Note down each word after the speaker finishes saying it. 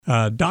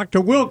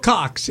Dr.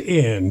 Wilcox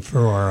in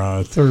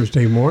for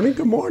Thursday morning.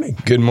 Good morning.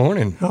 Good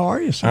morning. How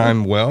are you, sir?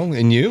 I'm well,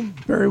 and you?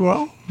 Very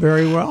well,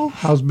 very well.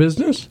 How's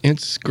business?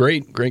 It's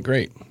great.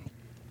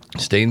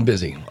 Staying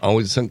busy.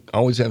 Always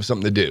have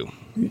something to do.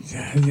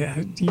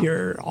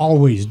 You're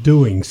always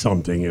doing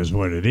something is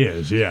what it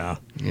is, yeah.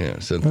 Yeah.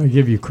 So I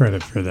give you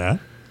credit for that.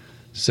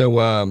 So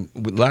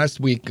last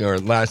week, or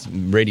last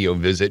radio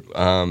visit,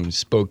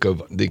 spoke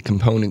of the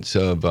components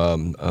of a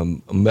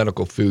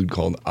medical food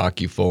called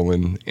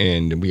Ocufolin,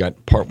 and we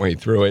got partway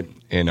through it,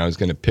 and I was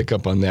going to pick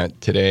up on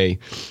that today,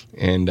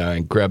 and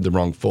I grabbed the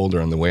wrong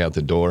folder on the way out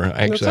the door.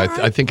 Actually,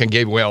 I think I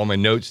gave away all my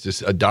notes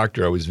to a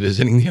doctor I was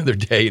visiting the other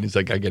day, and it's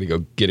like I got to go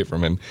get it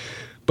from him.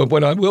 But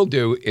what I will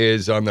do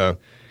is on the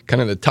kind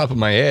of the top of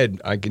my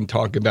head, I can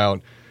talk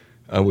about.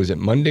 Was it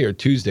Monday or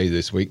Tuesday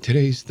this week?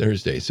 Today's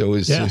Thursday, so it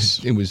was. Yes.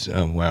 It was.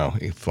 Wow,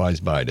 it flies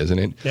by, doesn't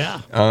it?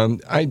 Yeah.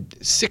 I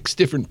had 6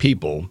 different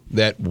people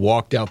that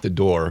walked out the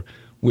door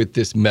with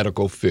this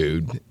medical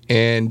food,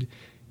 and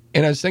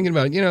I was thinking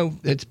about,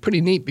 it's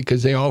pretty neat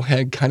because they all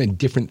had kind of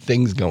different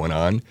things going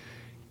on,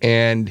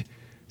 and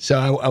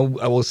so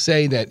I will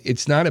say that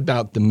it's not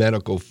about the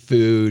medical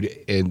food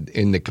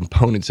and the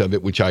components of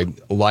it, which I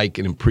like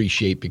and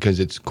appreciate because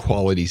it's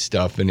quality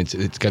stuff and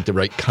it's got the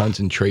right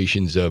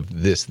concentrations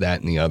of this, that,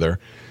 and the other.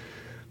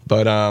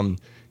 But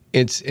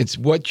it's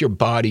what your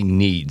body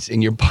needs,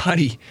 and your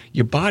body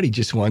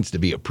just wants to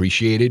be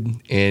appreciated,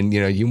 and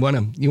you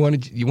want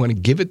to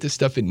give it the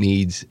stuff it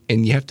needs,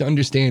 and you have to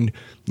understand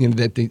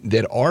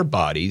that our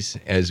bodies,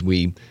 as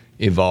we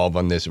evolve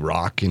on this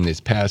rock in this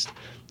past.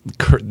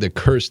 The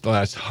cursed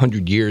last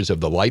 100 years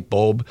of the light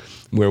bulb,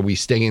 where we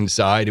stay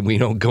inside and we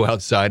don't go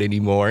outside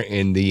anymore,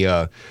 and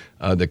the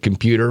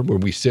computer where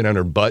we sit on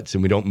our butts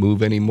and we don't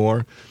move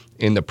anymore,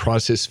 and the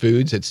processed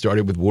foods that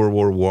started with World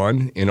War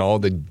I and all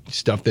the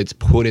stuff that's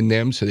put in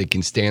them so they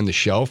can stand the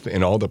shelf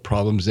and all the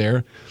problems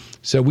there.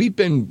 So we've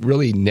been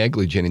really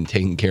negligent in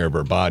taking care of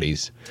our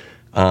bodies.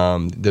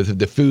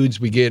 The foods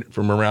we get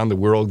from around the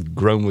world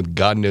grown with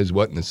God knows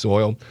what in the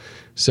soil.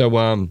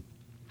 So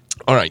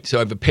all right, so I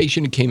have a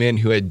patient who came in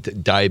who had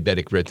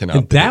diabetic retinopathy.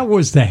 And that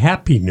was the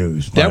happy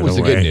news, by That was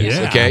the good news,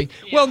 yeah. okay?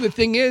 Well, the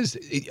thing is,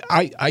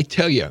 I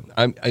tell you,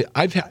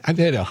 I've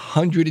had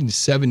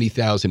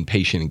 170,000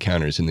 patient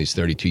encounters in these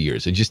 32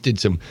 years. I just did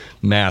some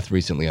math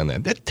recently on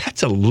that.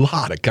 That's a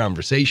lot of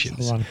conversations.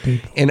 That's a lot of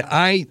people. And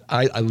I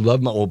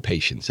love my old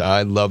patients.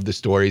 I love the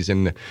stories,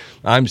 and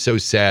I'm so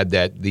sad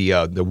that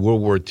the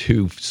World War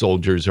II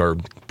soldiers are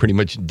pretty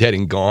much dead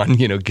and gone,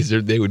 because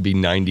they would be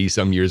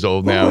 90-some years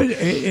old now. Well,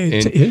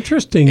 it's interesting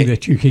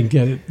that you can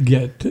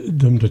get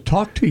them to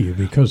talk to you,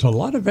 because a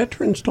lot of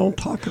veterans don't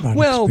talk about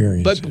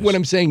experiences. But what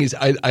I'm saying is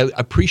I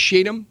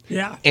appreciate them.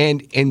 Yeah.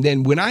 And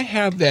then when I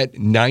have that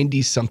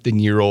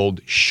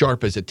 90-something-year-old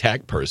sharp as a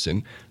tack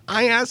person,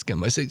 I ask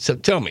them, I say, so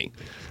tell me,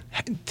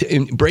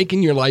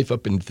 breaking your life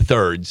up in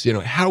thirds,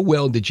 how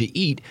well did you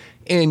eat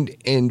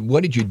and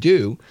what did you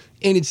do?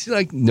 And it's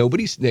like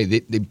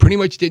they pretty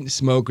much didn't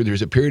smoke, or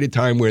there's a period of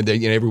time where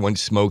everyone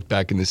smoked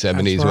back in the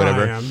 70s, That's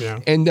whatever. I am, yeah.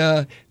 And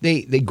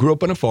they grew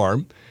up on a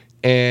farm,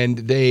 and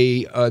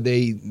they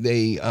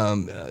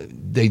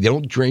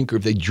don't drink, or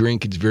if they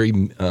drink, it's very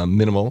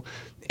minimal.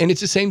 And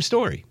it's the same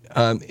story.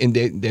 And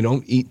they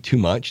don't eat too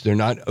much. They're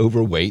not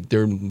overweight.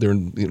 They're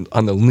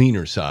on the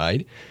leaner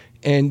side.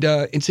 And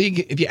so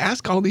if you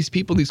ask all these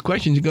people these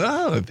questions, you go,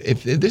 oh,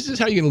 if this is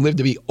how you're going to live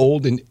to be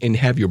old and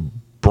have your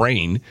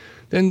brain,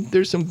 then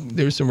there's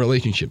some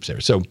relationships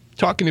there. So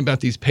talking about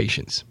these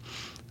patients,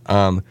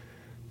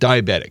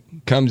 diabetic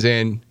comes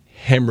in,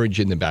 hemorrhage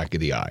in the back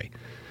of the eye.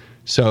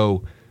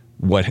 So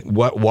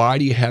why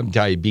do you have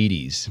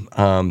diabetes?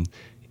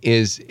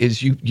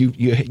 Is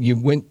you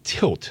went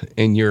tilt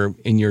in your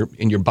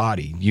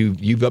body.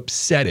 You've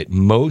upset it.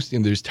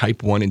 There's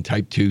type 1 and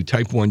type 2.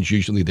 Type 1 is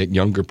usually that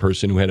younger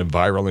person who had a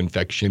viral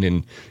infection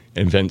and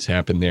events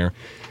happen there.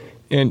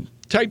 And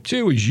type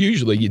 2 is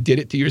usually you did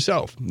it to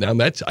yourself. Now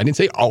I didn't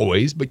say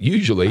always, but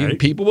usually right.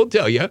 People will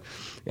tell you,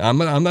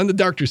 I'm on the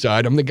doctor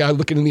side. I'm the guy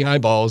looking in the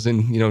eyeballs,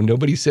 and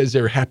nobody says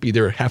they're happy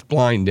they're half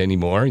blind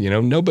anymore.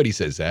 Nobody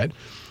says that.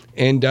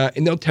 And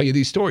they'll tell you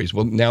these stories.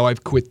 Well, now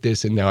I've quit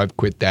this, and now I've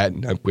quit that,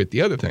 and I've quit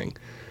the other thing.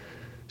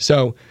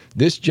 So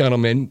this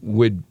gentleman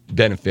would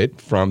benefit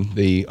from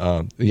the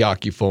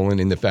Ocufolin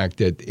in the fact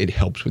that it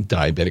helps with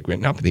diabetic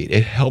retinopathy.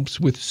 It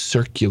helps with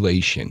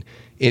circulation.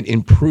 It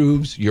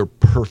improves your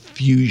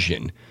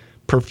perfusion.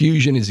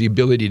 Perfusion is the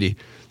ability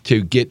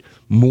to get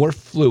more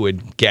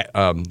fluid,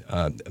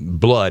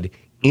 blood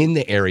in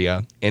the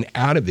area and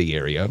out of the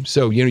area.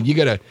 So you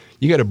gotta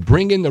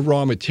bring in the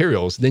raw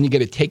materials, then you got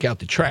to take out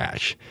the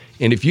trash.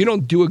 And if you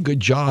don't do a good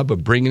job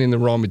of bringing in the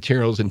raw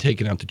materials and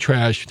taking out the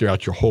trash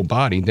throughout your whole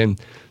body, then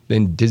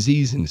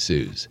disease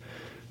ensues.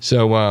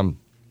 So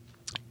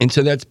and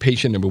so that's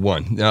patient number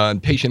 1.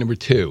 Patient number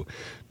 2,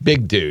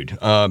 big dude,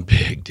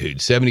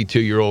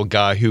 72-year-old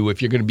guy who, if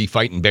you're going to be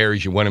fighting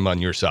bears, you want him on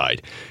your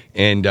side.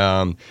 And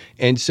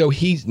so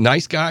he's a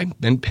nice guy,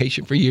 been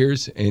patient for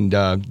years, and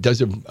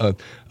does a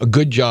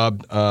good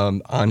job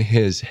on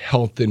his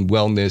health and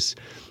wellness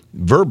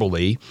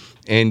verbally.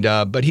 And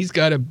but he's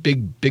got a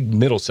big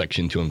middle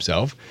section to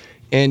himself,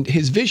 and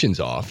his vision's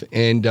off.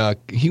 And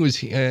he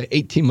was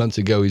 18 months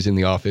ago. He's in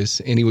the office,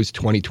 and he was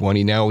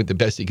 20/20. Now, the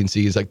best he can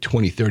see is like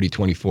 20/30,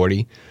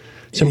 20/40.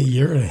 So, in a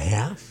year and a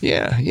half?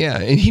 Yeah.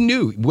 And he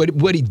knew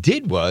what he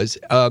did was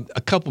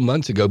a couple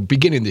months ago,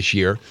 beginning this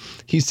year,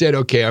 he said,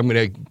 okay, I'm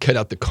going to cut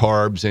out the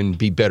carbs and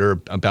be better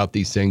about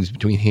these things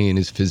between he and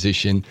his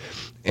physician.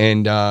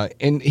 And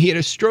he had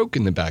a stroke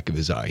in the back of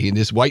his eye. He had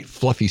this white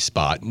fluffy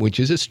spot, which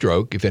is a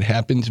stroke. If it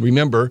happens,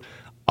 remember,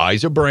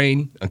 eyes are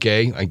brain,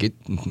 okay?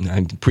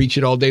 I preach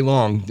it all day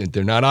long.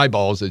 They're not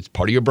eyeballs. It's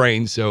part of your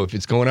brain. So if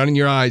it's going on in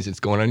your eyes, it's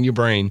going on in your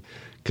brain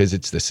because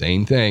it's the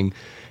same thing.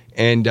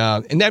 And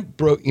that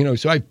broke,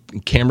 so I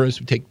have cameras,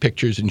 we take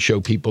pictures and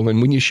show people.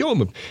 And when you show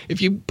them,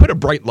 if you put a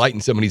bright light in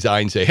somebody's eye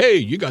and say, hey,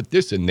 you got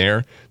this in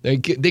there, they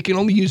can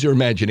only use their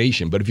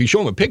imagination. But if you show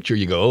them a picture,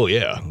 you go, oh,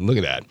 yeah, look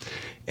at that.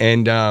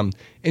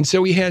 And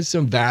so he has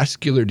some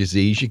vascular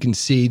disease. You can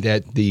see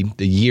that the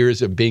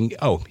years of being,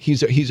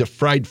 he's a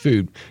fried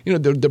food.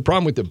 The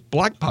problem with the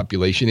black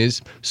population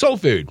is soul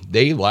food.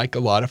 They like a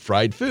lot of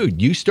fried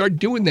food. You start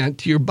doing that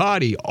to your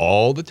body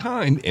all the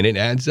time, and it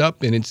adds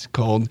up, and it's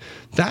called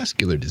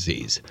vascular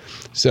disease.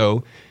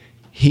 So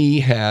he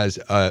has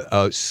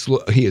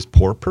he has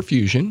poor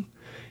perfusion,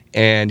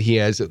 and he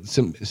has a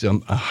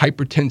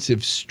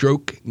hypertensive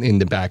stroke in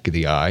the back of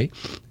the eye.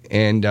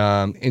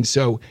 And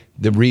so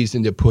the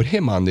reason to put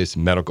him on this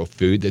medical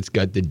food that's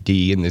got the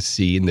D and the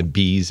C and the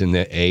B's and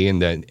the A and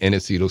the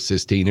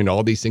N-acetylcysteine and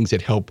all these things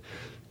that help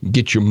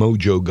get your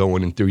mojo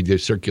going and through the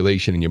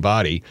circulation in your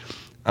body.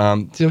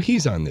 So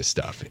he's on this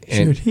stuff.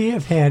 And should he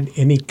have had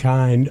any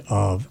kind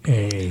of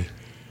a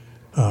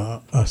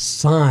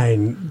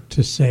sign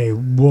to say,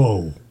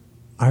 whoa,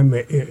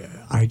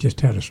 I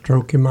just had a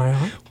stroke in my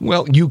eye?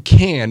 Well, you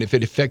can if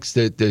it affects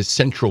the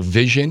central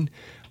vision.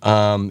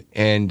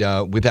 And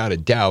without a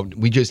doubt,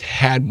 we just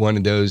had one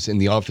of those in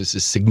the office, a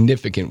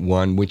significant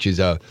one, which is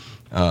a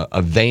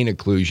vein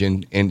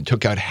occlusion, and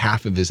took out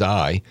half of his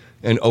eye.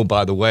 And oh,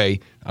 by the way,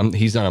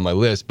 he's not on my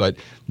list, but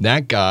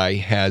that guy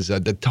has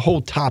the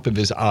whole top of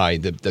his eye,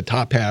 the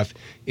top half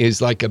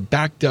is like a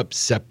backed up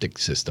septic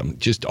system,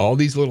 just all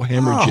these little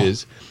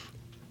hemorrhages. Oh.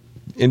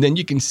 And then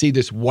you can see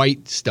this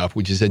white stuff,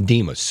 which is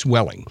edema,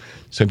 swelling.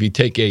 So if you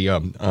take a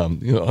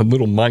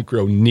little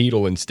micro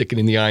needle and stick it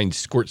in the eye and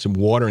squirt some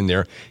water in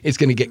there, it's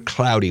going to get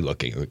cloudy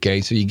looking,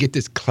 okay? So you get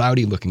this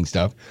cloudy looking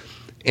stuff.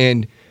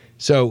 And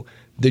so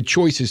the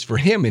choices for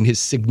him and his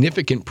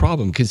significant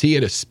problem, because he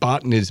had a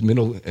spot in his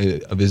middle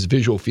of his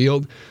visual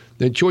field,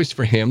 the choice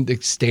for him, the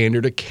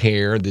standard of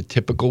care, the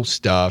typical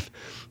stuff,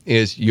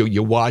 is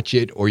you watch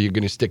it, or you're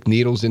going to stick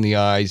needles in the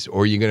eyes,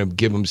 or you're going to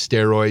give them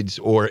steroids,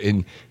 or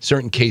in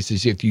certain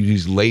cases you have to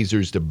use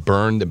lasers to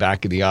burn the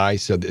back of the eye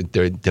so that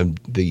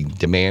the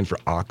demand for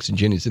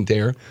oxygen isn't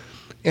there.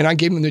 And I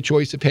gave him the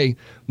choice of, hey,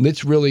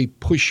 let's really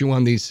push you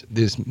on this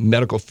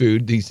medical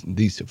food, these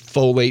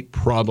folate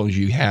problems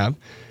you have.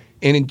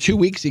 And in 2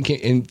 weeks,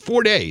 in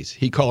 4 days,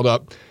 he called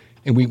up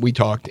and we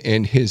talked,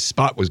 and his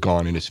spot was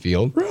gone in his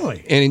field.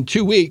 Really? And in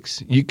 2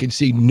 weeks, you could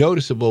see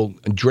noticeable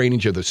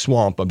drainage of the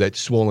swamp of that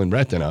swollen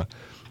retina.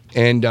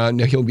 And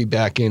now he'll be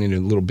back in a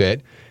little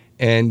bit.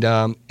 And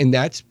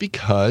that's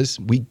because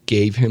we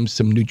gave him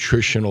some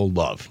nutritional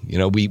love.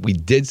 We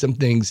did some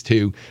things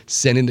to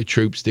send in the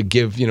troops to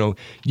give, your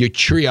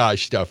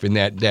triage stuff in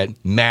that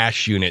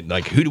MASH unit.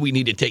 Like, who do we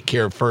need to take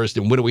care of first,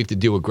 and what do we have to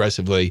do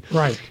aggressively?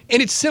 Right.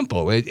 And it's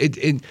simple.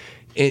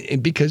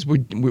 And because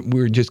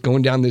we're just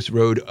going down this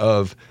road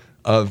of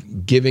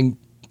giving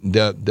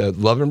the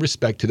love and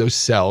respect to those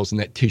cells and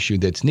that tissue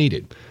that's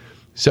needed.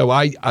 So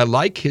I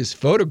like his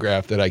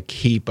photograph that I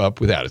keep up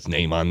without his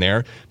name on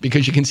there,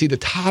 because you can see the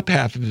top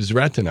half of his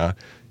retina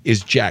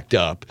is jacked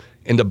up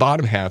and the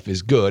bottom half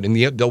is good, and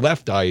the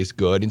left eye is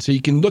good. And so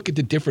you can look at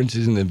the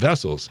differences in the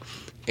vessels.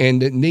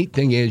 And the neat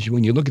thing is,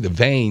 when you look at the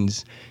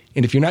veins,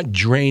 and if you're not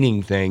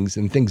draining things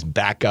and things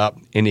back up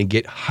and they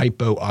get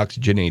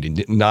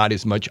hypooxygenated, not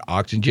as much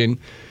oxygen,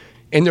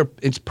 and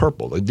it's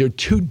purple. They're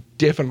two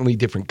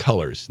different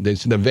colors.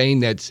 There's the vein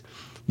that's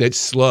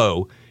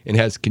slow and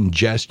has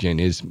congestion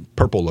is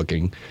purple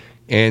looking,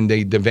 and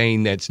the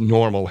vein that's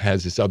normal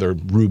has this other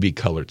ruby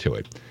color to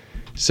it.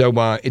 So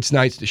it's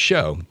nice to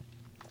show.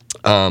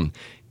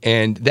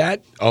 And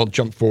that, I'll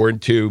jump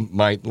forward to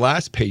my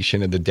last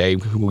patient of the day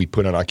who we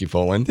put on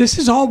Ocufolin. This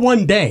is all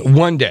one day?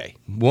 One day.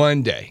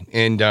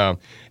 And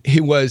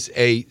he was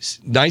a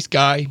nice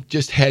guy,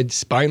 just had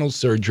spinal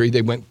surgery.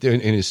 They went through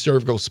in his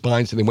cervical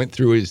spine, so they went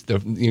through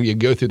you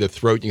go through the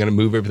throat, you got to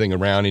move everything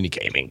around, and he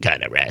came in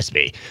kind of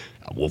raspy,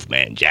 a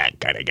Wolfman Jack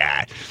kind of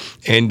guy.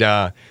 And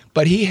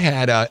but he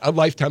had a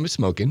lifetime of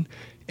smoking,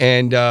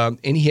 and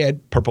he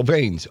had purple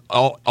veins,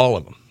 all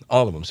of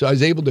them. So I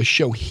was able to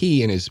show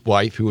he and his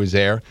wife, who was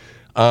there,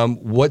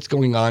 what's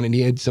going on, and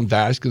he had some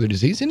vascular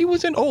disease, and he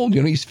wasn't old,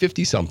 he's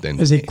 50-something.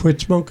 Has he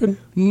quit smoking?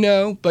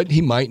 No, but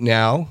he might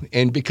now,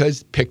 and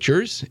because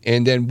pictures,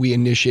 and then we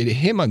initiated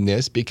him on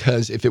this,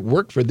 because if it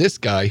worked for this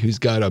guy who's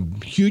got a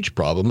huge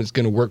problem, it's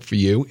going to work for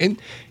you,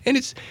 and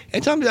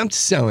I'm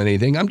selling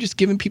anything, I'm just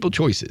giving people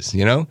choices,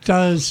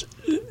 Does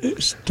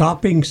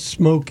stopping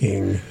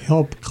smoking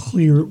help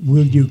clear?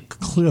 Will you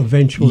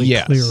eventually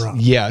clear up?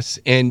 Yes,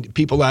 and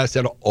people ask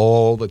that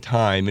all the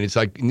time, and it's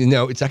like,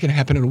 no, it's not going to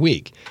happen in a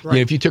week. Right.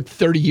 If you took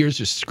 30 years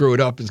to screw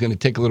it up, it's going to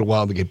take a little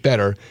while to get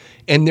better.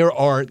 And there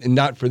are, and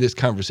not for this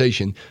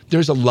conversation,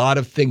 there's a lot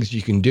of things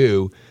you can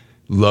do,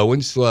 low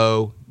and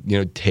slow.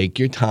 Take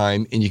your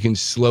time, and you can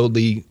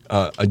slowly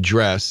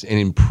address and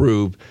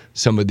improve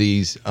some of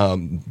these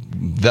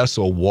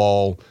vessel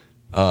wall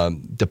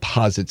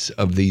deposits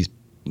of these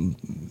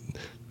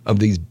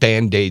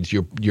Band-Aids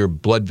your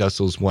blood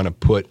vessels want to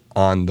put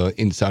on the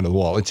inside of the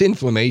wall. It's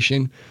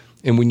inflammation,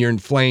 and when you're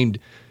inflamed,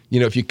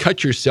 if you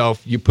cut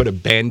yourself, you put a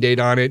Band-Aid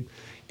on it,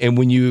 and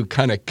when you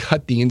kind of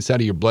cut the inside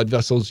of your blood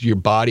vessels, your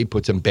body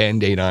puts a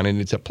Band-Aid on it, and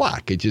it's a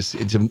plaque. It's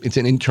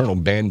an internal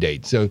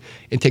Band-Aid. So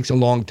it takes a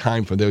long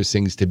time for those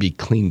things to be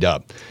cleaned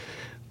up.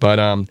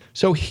 But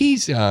so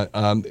he's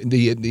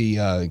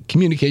the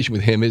communication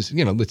with him is,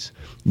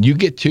 you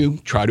get to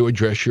try to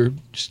address your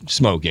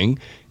smoking,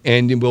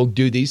 and we'll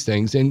do these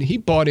things. And he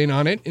bought in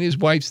on it, and his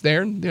wife's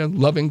there. They're a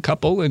loving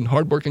couple and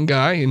hardworking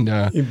guy. And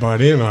he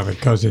bought in on it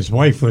because his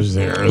wife was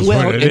there.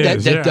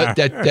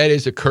 That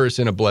is a curse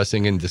and a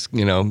blessing, and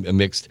a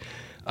mixed.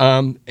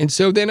 And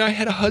so then I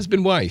had a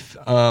husband-wife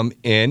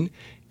in.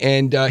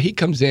 And he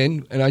comes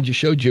in, and I just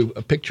showed you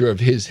a picture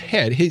of his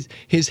head.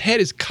 His head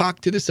is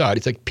cocked to the side.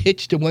 It's like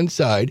pitched to one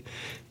side,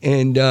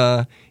 and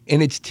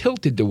it's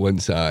tilted to one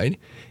side.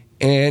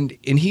 And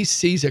he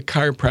sees a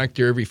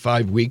chiropractor every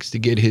 5 weeks to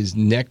get his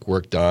neck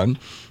worked on.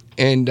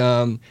 And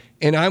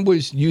I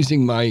was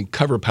using my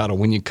cover paddle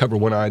when you cover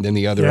one eye, then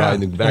the other eye,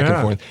 then back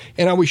and forth.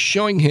 And I was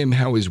showing him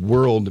how his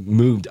world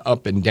moved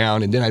up and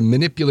down, and then I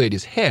manipulate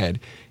his head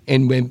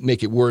and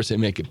make it worse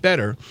and make it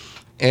better.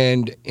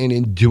 And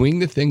in doing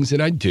the things that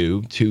I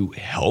do to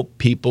help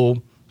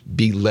people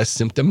be less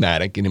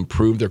symptomatic and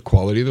improve their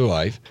quality of their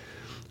life,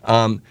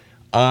 I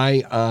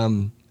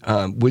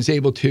was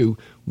able to,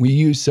 we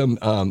use some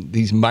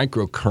these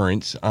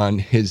microcurrents on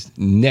his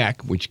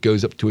neck, which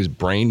goes up to his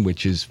brain,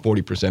 which is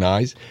 40%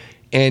 eyes.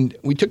 And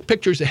we took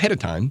pictures ahead of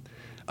time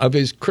of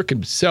his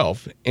crooked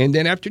self. And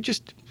then after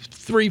just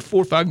 3,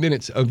 4, 5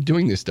 minutes of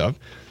doing this stuff,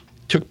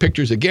 took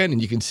pictures again,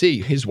 and you can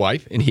see his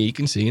wife, and he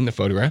can see in the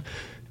photograph,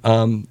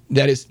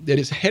 that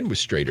his head was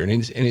straighter, and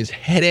his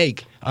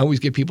headache. I always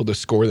get people to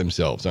score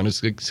themselves on a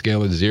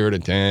scale of 0 to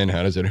 10.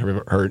 How does it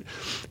hurt?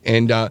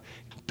 And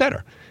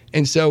better.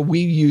 And so we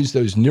use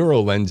those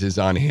neural lenses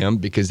on him,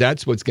 because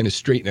that's what's going to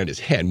straighten out his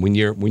head. When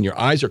your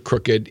eyes are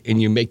crooked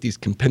and you make these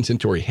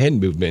compensatory head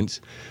movements,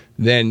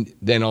 then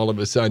all of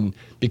a sudden,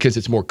 because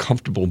it's more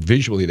comfortable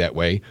visually that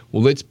way,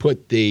 well, let's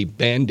put the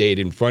Band-Aid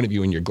in front of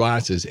you in your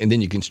glasses, and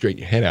then you can straighten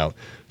your head out.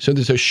 So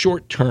there's a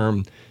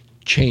short-term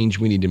change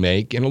we need to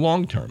make and a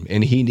long term.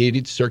 And he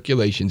needed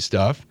circulation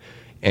stuff.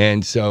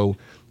 And so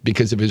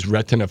because of his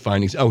retina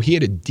findings, he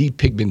had a deep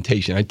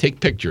pigmentation. I take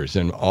pictures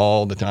and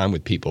all the time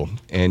with people.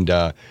 And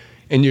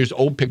there's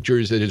old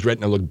pictures that his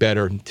retina looked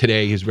better.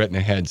 Today his retina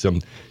had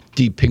some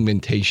deep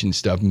pigmentation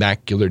stuff,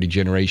 macular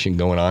degeneration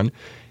going on.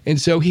 And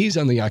so he's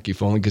on the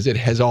Ocufolin because it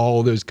has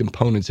all those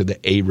components of the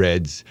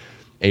AREDS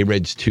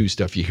 2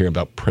 stuff you hear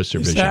about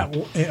preservation.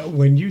 Is that,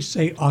 when you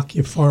say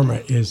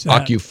Ocupharma, is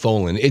that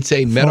Ocufolin? It's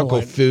a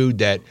medical food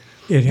that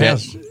it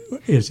has.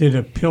 Is it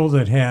a pill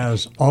that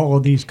has all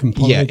of these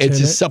components? Yeah, it's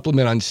in a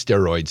supplement on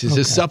steroids. It's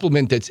a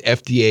supplement that's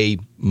FDA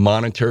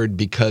monitored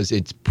because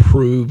it's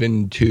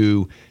proven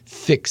to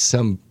fix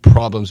some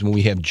problems when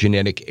we have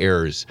genetic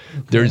errors.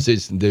 Okay. There's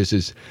this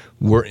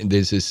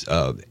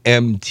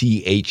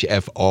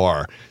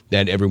MTHFR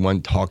that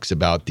everyone talks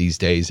about these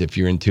days if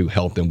you're into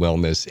health and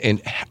wellness,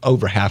 and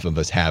over half of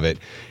us have it.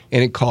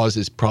 And it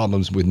causes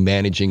problems with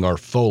managing our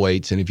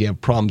folates. And if you have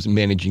problems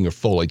managing your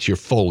folates, your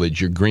foliage,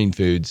 your green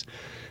foods,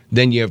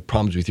 then you have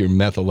problems with your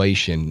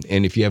methylation.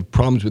 And if you have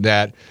problems with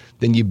that,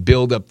 then you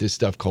build up this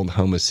stuff called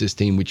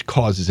homocysteine, which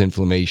causes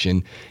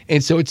inflammation.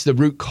 And so it's the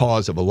root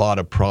cause of a lot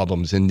of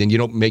problems. And then you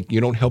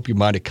don't help your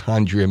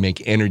mitochondria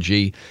make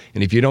energy.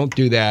 And if you don't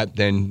do that,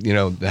 then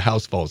the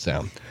house falls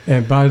down.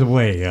 And by the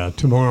way,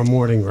 tomorrow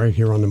morning, right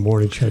here on the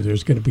morning show,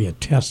 there's going to be a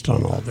test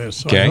on all this.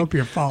 So I hope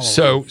you're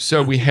following.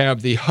 So we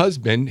have the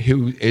husband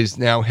who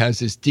now has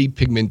this deep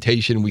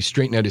pigmentation. We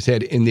straighten out his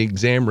head in the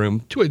exam room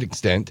to an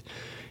extent.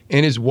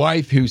 And his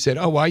wife, who said,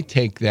 I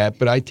take that,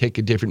 but I take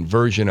a different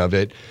version of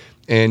it.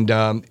 And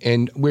I'm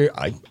in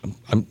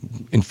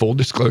full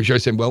disclosure, I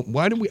said, well,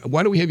 why do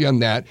we have you on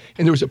that?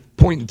 And there was a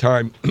point in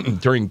time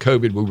during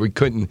COVID where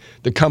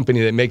the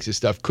company that makes this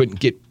stuff couldn't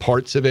get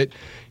parts of it.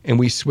 And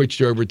we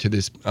switched over to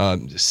this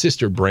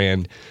sister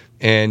brand.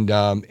 And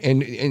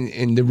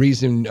the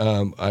reason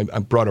I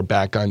brought her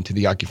back onto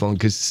the Ocufolin,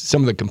 because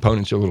some of the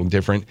components are a little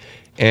different,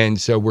 and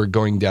so we're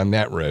going down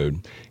that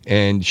road.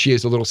 And she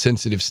has a little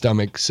sensitive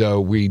stomach, so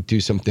we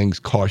do some things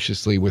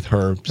cautiously with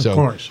her. So, of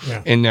course,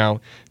 yeah. And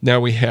now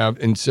we have,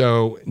 and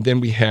so then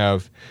we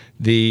have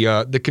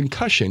the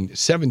concussion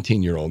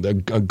 17-year-old, a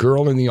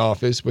girl in the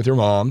office with her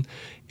mom,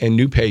 and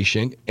new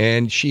patient,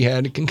 and she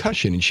had a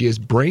concussion, and she has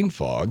brain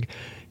fog,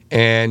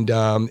 and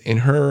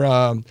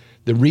her.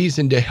 The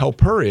reason to help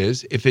her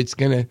is if it's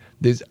going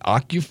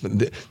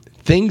to,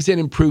 things that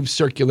improve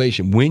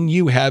circulation. When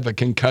you have a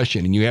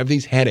concussion and you have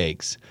these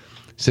headaches,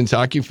 since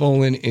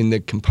Ocufolin and the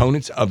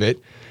components of it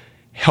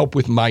help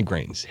with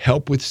migraines,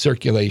 help with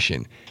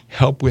circulation,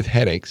 help with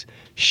headaches,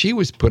 she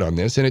was put on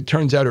this. And it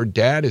turns out her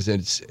dad is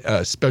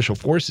a special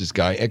forces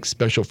guy,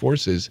 ex-special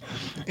forces.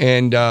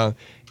 And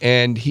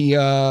he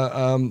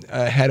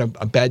had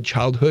a bad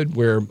childhood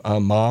where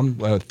mom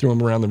threw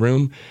him around the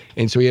room.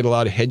 And so he had a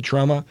lot of head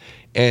trauma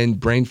and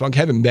brain fog.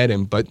 Haven't met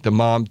him, but the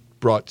mom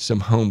brought some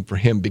home for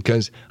him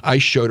because I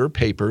showed her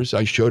papers.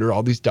 I showed her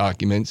all these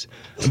documents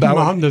about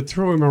mom that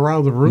threw him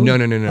around the room. No.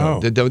 Oh.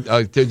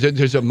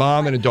 There's a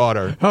mom and a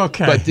daughter.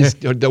 Okay, but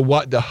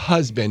the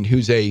husband,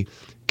 who's a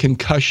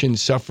concussion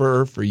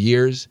sufferer for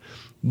years,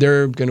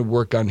 they're going to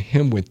work on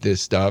him with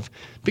this stuff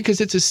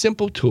because it's a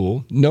simple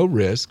tool, no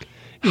risk,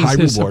 high reward.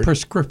 Is this a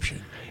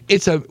prescription?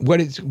 It's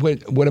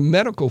what a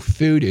medical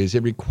food is.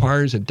 It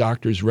requires a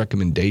doctor's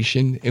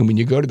recommendation, and when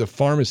you go to the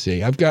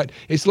pharmacy,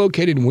 it's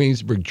located in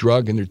Williamsburg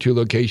Drug, and there are 2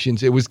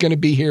 locations. It was going to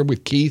be here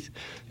with Keith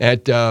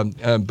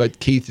but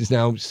Keith is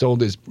now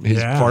sold his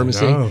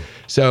pharmacy. No.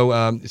 So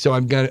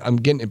I'm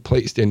getting it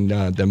placed in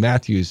the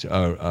Matthews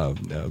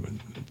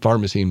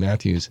pharmacy in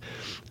Matthews.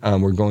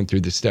 We're going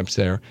through the steps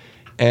there.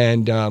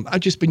 And I've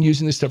just been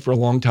using this stuff for a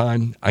long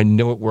time. I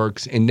know it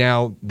works. And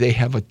now they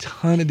have a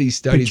ton of these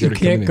studies that are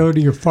coming in. But you can't go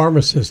to your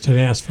pharmacist and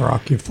ask for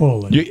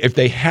Ocufolin. If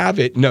they have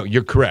it, no,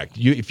 you're correct.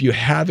 If you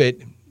have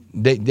it,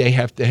 it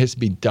has to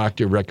be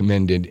doctor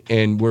recommended.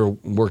 And we're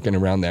working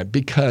around that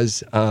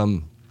because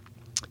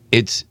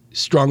it's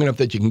strong enough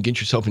that you can get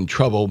yourself in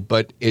trouble,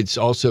 but it's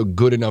also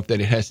good enough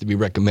that it has to be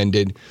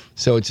recommended.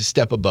 So it's a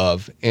step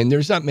above. And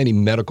there's not many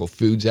medical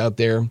foods out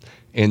there.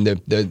 And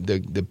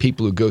the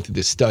people who go through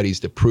the studies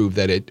to prove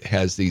that it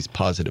has these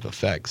positive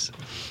effects.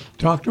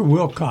 Dr.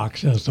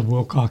 Wilcox has the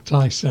Wilcox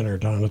Eye Center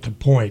down at the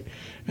Point.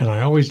 And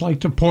I always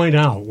like to point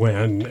out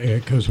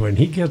because when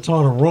he gets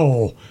on a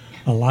roll,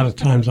 a lot of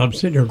times I'm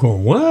sitting there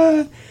going,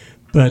 what?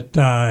 But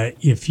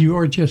if you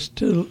are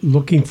just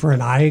looking for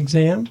an eye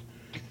exam,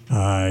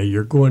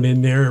 you're going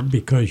in there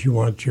because you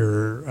want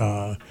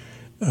your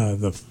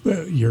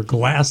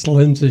glass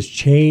lenses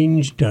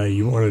changed,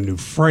 you want a new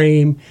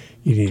frame,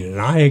 you need an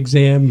eye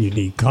exam, you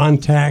need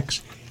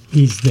contacts,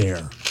 he's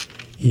there.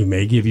 He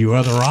may give you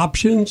other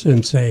options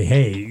and say,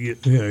 hey,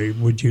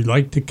 would you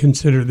like to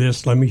consider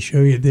this? Let me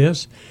show you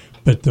this.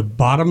 But the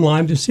bottom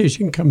line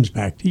decision comes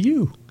back to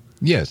you.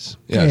 Yes.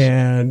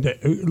 And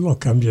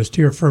look, I'm just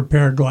here for a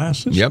pair of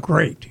glasses. Yep.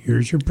 Great.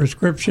 Here's your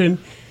prescription.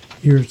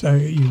 You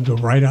can go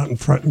right out in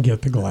front and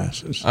get the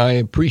glasses. I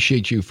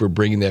appreciate you for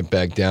bringing that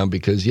back down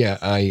because,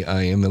 I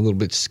am a little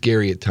bit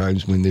scary at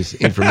times when this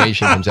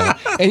information comes out.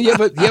 And you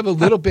have a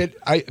little bit.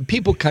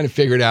 People kind of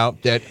figured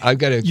out that I've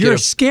got to. You're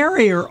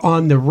scarier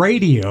on the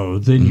radio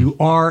than you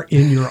are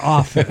in your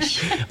office.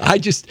 I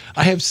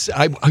have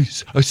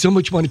so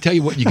much want to tell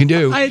you what you can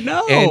do. I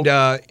know.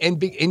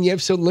 And you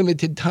have so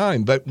limited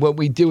time. But what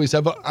we do is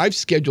I've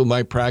scheduled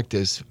my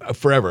practice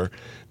forever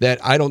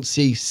that I don't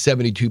see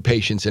 72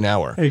 patients an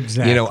hour.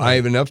 Exactly. I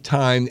have enough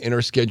time in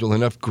our schedule,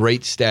 enough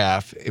great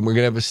staff, and we're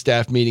going to have a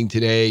staff meeting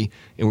today,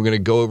 and we're going to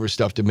go over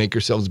stuff to make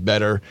ourselves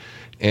better,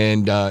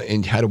 and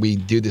how do we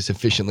do this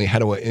efficiently?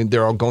 And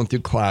they're all going through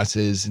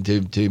classes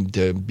to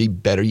be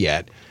better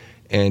yet,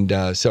 and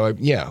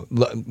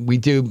we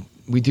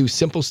do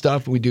simple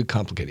stuff, and we do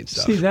complicated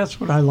stuff. See, that's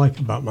what I like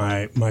about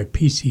my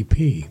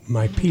PCP.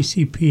 My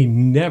PCP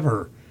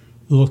never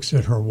looks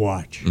at her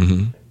watch.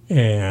 Mm-hmm.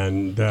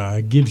 And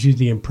gives you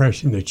the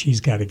impression that she's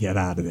got to get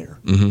out of there.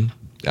 Mm-hmm.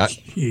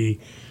 She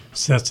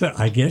sets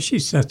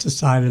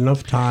aside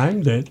enough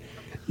time that,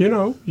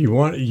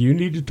 you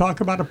need to talk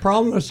about a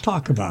problem, let's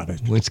talk about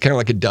it. Well, it's kind of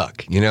like a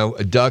duck.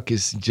 A duck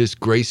is just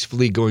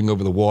gracefully going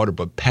over the water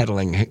but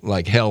pedaling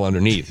like hell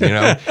underneath,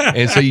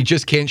 and so you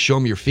just can't show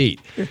them your feet,